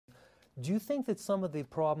Do you think that some of the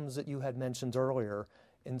problems that you had mentioned earlier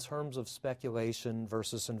in terms of speculation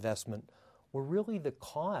versus investment were really the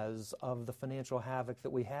cause of the financial havoc that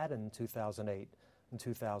we had in 2008 and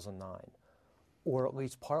 2009, or at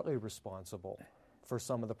least partly responsible for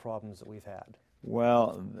some of the problems that we've had?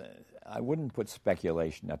 Well, I wouldn't put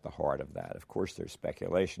speculation at the heart of that. Of course, there's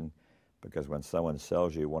speculation because when someone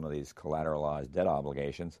sells you one of these collateralized debt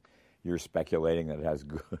obligations, you're speculating that it has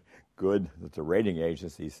good that the rating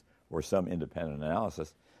agencies or some independent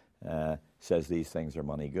analysis says these things are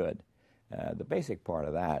money good. The basic part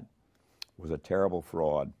of that was a terrible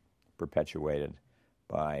fraud perpetuated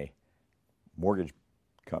by mortgage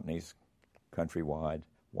companies, Countrywide,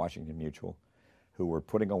 Washington Mutual, who were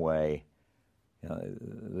putting away.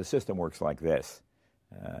 The system works like this.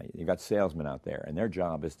 You've got salesmen out there, and their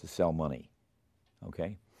job is to sell money,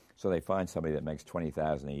 okay? So they find somebody that makes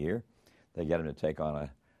 $20,000 a year. They get him to take on a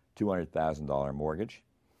 $200,000 mortgage.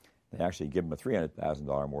 They actually give him a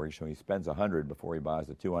 $300,000 mortgage, so he spends $100 before he buys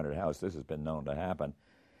the $200 house. This has been known to happen.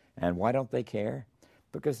 And why don't they care?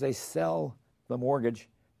 Because they sell the mortgage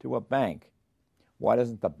to a bank. Why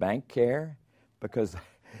doesn't the bank care? Because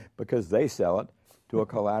they sell it to a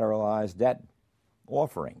collateralized debt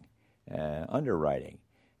offering, underwriting.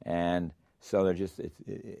 And so they're just,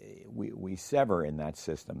 we sever in that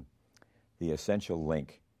system the essential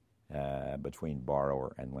link between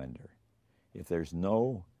borrower and lender. If there's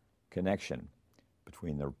no connection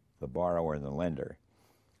between the borrower and the lender's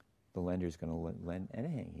going to lend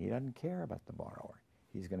anything. He doesn't care about the borrower.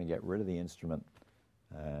 He's going to get rid of the instrument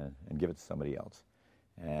and give it to somebody else.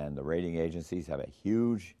 And the rating agencies have a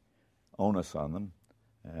huge onus on them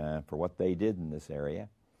for what they did in this area.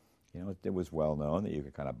 You know, it was well known that you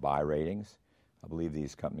could kind of buy ratings. I believe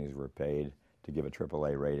these companies were paid to give a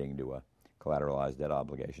AAA rating to a collateralized debt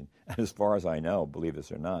obligation. And as far as I know, believe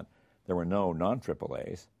this or not, there were no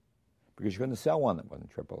non-AAAs because you couldn't sell one that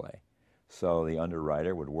wasn't AAA. So the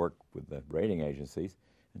underwriter would work with the rating agencies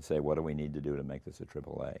and say, what do we need to do to make this a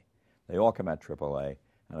AAA? They all come out AAA,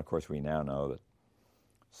 and of course we now know that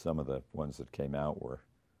some of the ones that came out were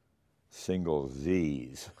single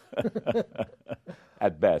Zs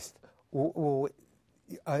at best. Well,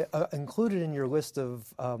 included in your list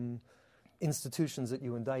of institutions that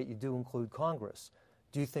you indict, you do include Congress.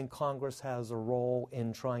 Do you think Congress has a role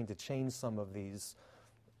in trying to change some of these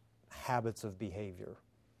habits of behavior?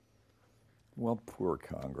 Well, poor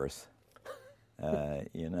Congress.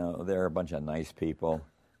 You know, they're a bunch of nice people,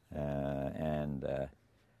 and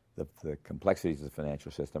the complexities of the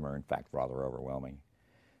financial system are, in fact, rather overwhelming.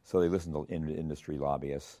 So they listen to industry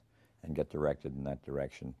lobbyists and get directed in that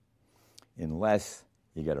direction, unless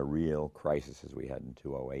you get a real crisis as we had in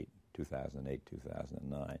 2008,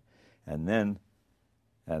 2009. And then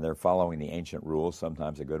they're following the ancient rules,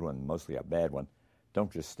 sometimes a good one, mostly a bad one.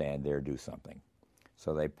 Don't just stand there, do something.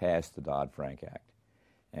 So they passed the Dodd-Frank Act.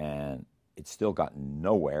 And it's still gotten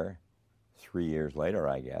nowhere 3 years later,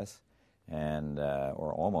 I guess, and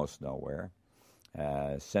or almost nowhere.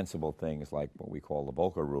 Sensible things like what we call the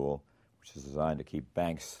Volcker Rule, which is designed to keep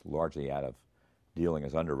banks largely out of dealing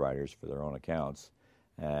as underwriters for their own accounts.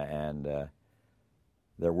 And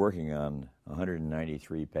they're working on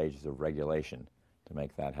 193 pages of regulation to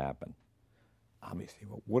make that happen. Obviously,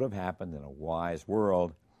 what would have happened in a wise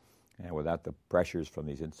world and without the pressures from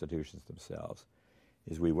these institutions themselves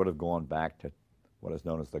is we would have gone back to what is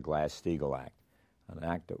known as the Glass-Steagall Act, an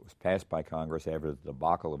act that was passed by Congress after the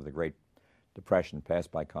debacle of the Great Depression,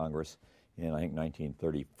 passed by Congress in, I think,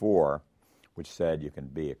 1934, which said you can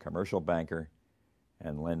be a commercial banker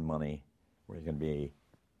and lend money, or you can be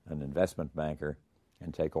an investment banker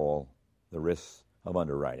and take all the risks of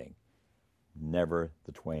underwriting. Never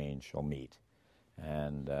the twain shall meet.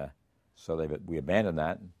 And so we abandoned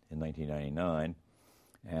that in 1999,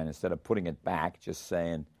 and instead of putting it back, just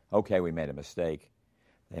saying, okay, we made a mistake,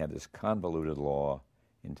 they have this convoluted law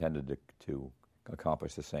intended to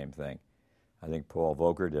accomplish the same thing. I think Paul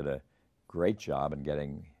Volcker did a great job in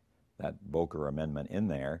getting that Volcker Amendment in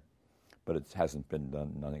there, but it hasn't been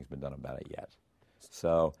done, nothing's been done about it yet.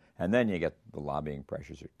 So, and then you get the lobbying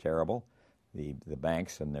pressures are terrible. The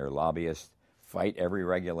banks and their lobbyists fight every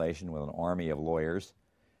regulation with an army of lawyers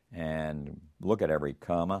and look at every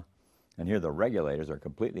comma. And here the regulators are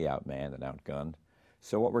completely outmanned and outgunned.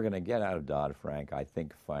 So what we're going to get out of Dodd-Frank, I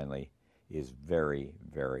think, finally, is very,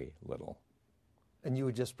 very little. And you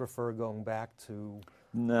would just prefer going back to...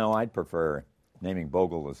 No, I'd prefer naming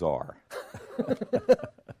Bogle the czar.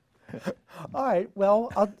 All right,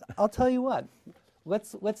 well, I'll tell you what.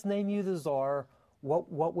 Let's name you the czar.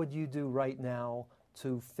 What would you do right now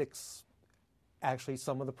to fix actually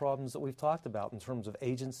some of the problems that we've talked about in terms of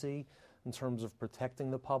agency, in terms of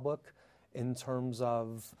protecting the public, in terms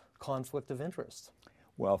of conflict of interest?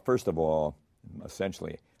 Well, first of all,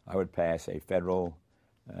 essentially, I would pass a federal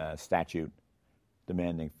statute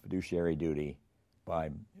demanding fiduciary duty by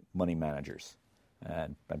money managers,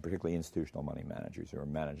 and particularly institutional money managers who are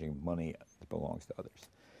managing money that belongs to others.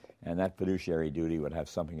 And that fiduciary duty would have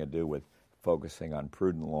something to do with focusing on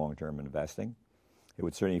prudent long-term investing. It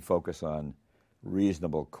would certainly focus on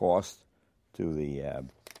reasonable cost to the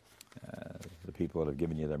people that have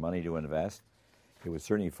given you their money to invest. It would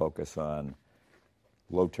certainly focus on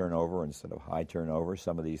low turnover instead of high turnover.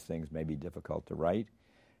 Some of these things may be difficult to write.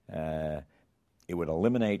 It would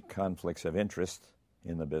eliminate conflicts of interest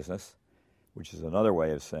in the business, which is another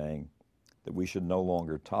way of saying that we should no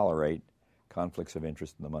longer tolerate conflicts of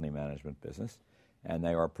interest in the money management business, and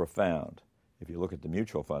they are profound. If you look at the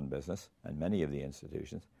mutual fund business and many of the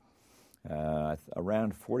institutions,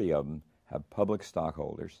 around 40 of them have public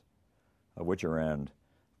stockholders, of which around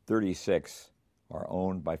 36 are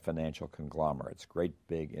owned by financial conglomerates, great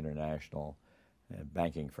big international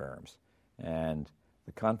banking firms. And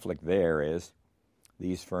the conflict there is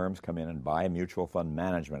these firms come in and buy a mutual fund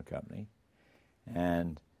management company,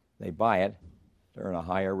 and they buy it to earn a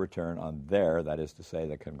higher return on their, that is to say,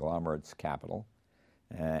 the conglomerate's capital,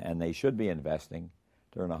 and they should be investing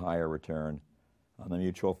to earn a higher return on the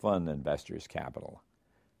mutual fund investor's capital.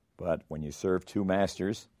 But when you serve two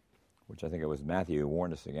masters, which I think it was Matthew who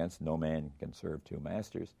warned us against, no man can serve two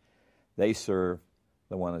masters, they serve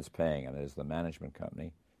the one that's paying, and it is the management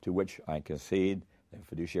company, to which I concede they have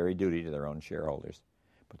fiduciary duty to their own shareholders,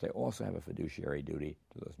 but they also have a fiduciary duty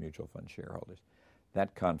to those mutual fund shareholders.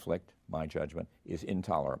 That conflict, my judgment, is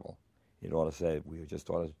intolerable. It ought to say, we just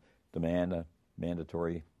ought to demand a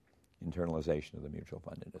mandatory internalization of the mutual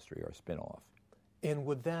fund industry or spin-off. And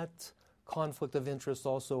would that conflict of interest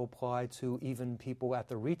also apply to even people at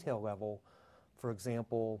the retail level? For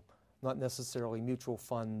example, not necessarily mutual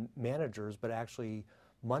fund managers, but actually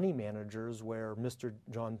money managers, where Mr.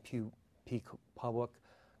 John P. Public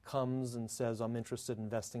comes and says, I'm interested in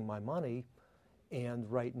investing my money. And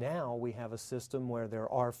right now we have a system where there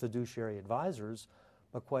are fiduciary advisors,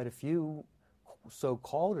 but quite a few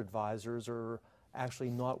so-called advisors are actually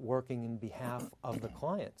not working in behalf of the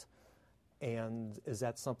client. And is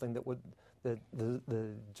that something that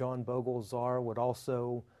the John Bogle czar would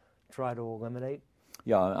also try to eliminate?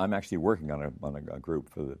 Yeah, I'm actually working on a group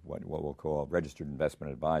for what we'll call registered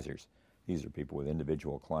investment advisors. These are people with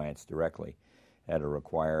individual clients directly that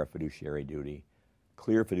require a fiduciary duty,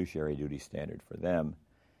 clear fiduciary duty standard for them,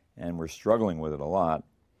 and we're struggling with it a lot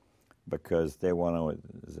because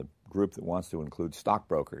there's a group that wants to include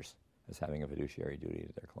stockbrokers as having a fiduciary duty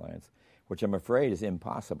to their clients, which I'm afraid is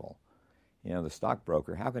impossible. You know, the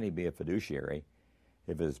stockbroker, how can he be a fiduciary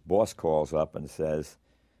if his boss calls up and says,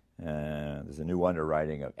 there's a new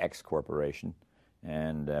underwriting of X corporation,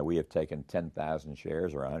 and we have taken 10,000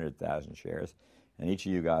 shares or 100,000 shares, and each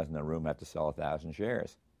of you guys in the room have to sell 1,000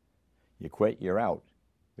 shares. You quit, you're out.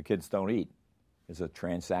 The kids don't eat. It's a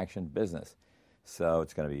transaction business. So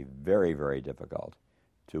it's going to be very, very difficult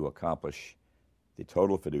to accomplish the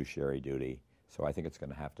total fiduciary duty. So I think it's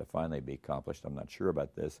going to have to finally be accomplished. I'm not sure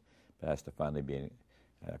about this, but it has to finally be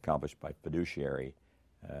accomplished by fiduciary,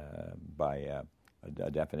 by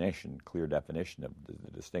a definition, clear definition of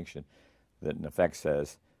the distinction that in effect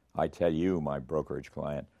says, I tell you, my brokerage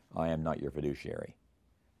client, I am not your fiduciary.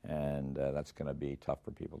 And that's going to be tough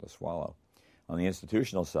for people to swallow. On the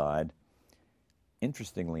institutional side,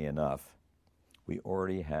 interestingly enough, we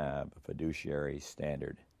already have a fiduciary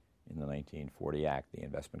standard in the 1940 Act, the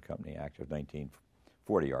Investment Company Act of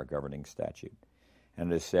 1940, our governing statute.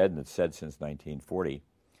 And it is said, and it's said since 1940,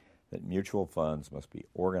 that mutual funds must be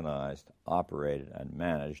organized, operated, and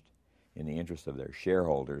managed in the interest of their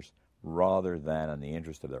shareholders rather than in the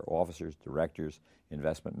interest of their officers, directors,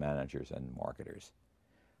 investment managers, and marketers.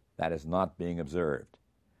 That is not being observed.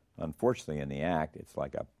 Unfortunately, in the Act, it's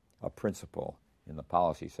like a principle in the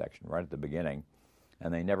policy section right at the beginning,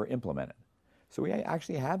 and they never implement it. So we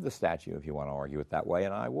actually have the statute, if you want to argue it that way,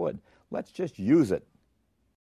 and I would. Let's just use it.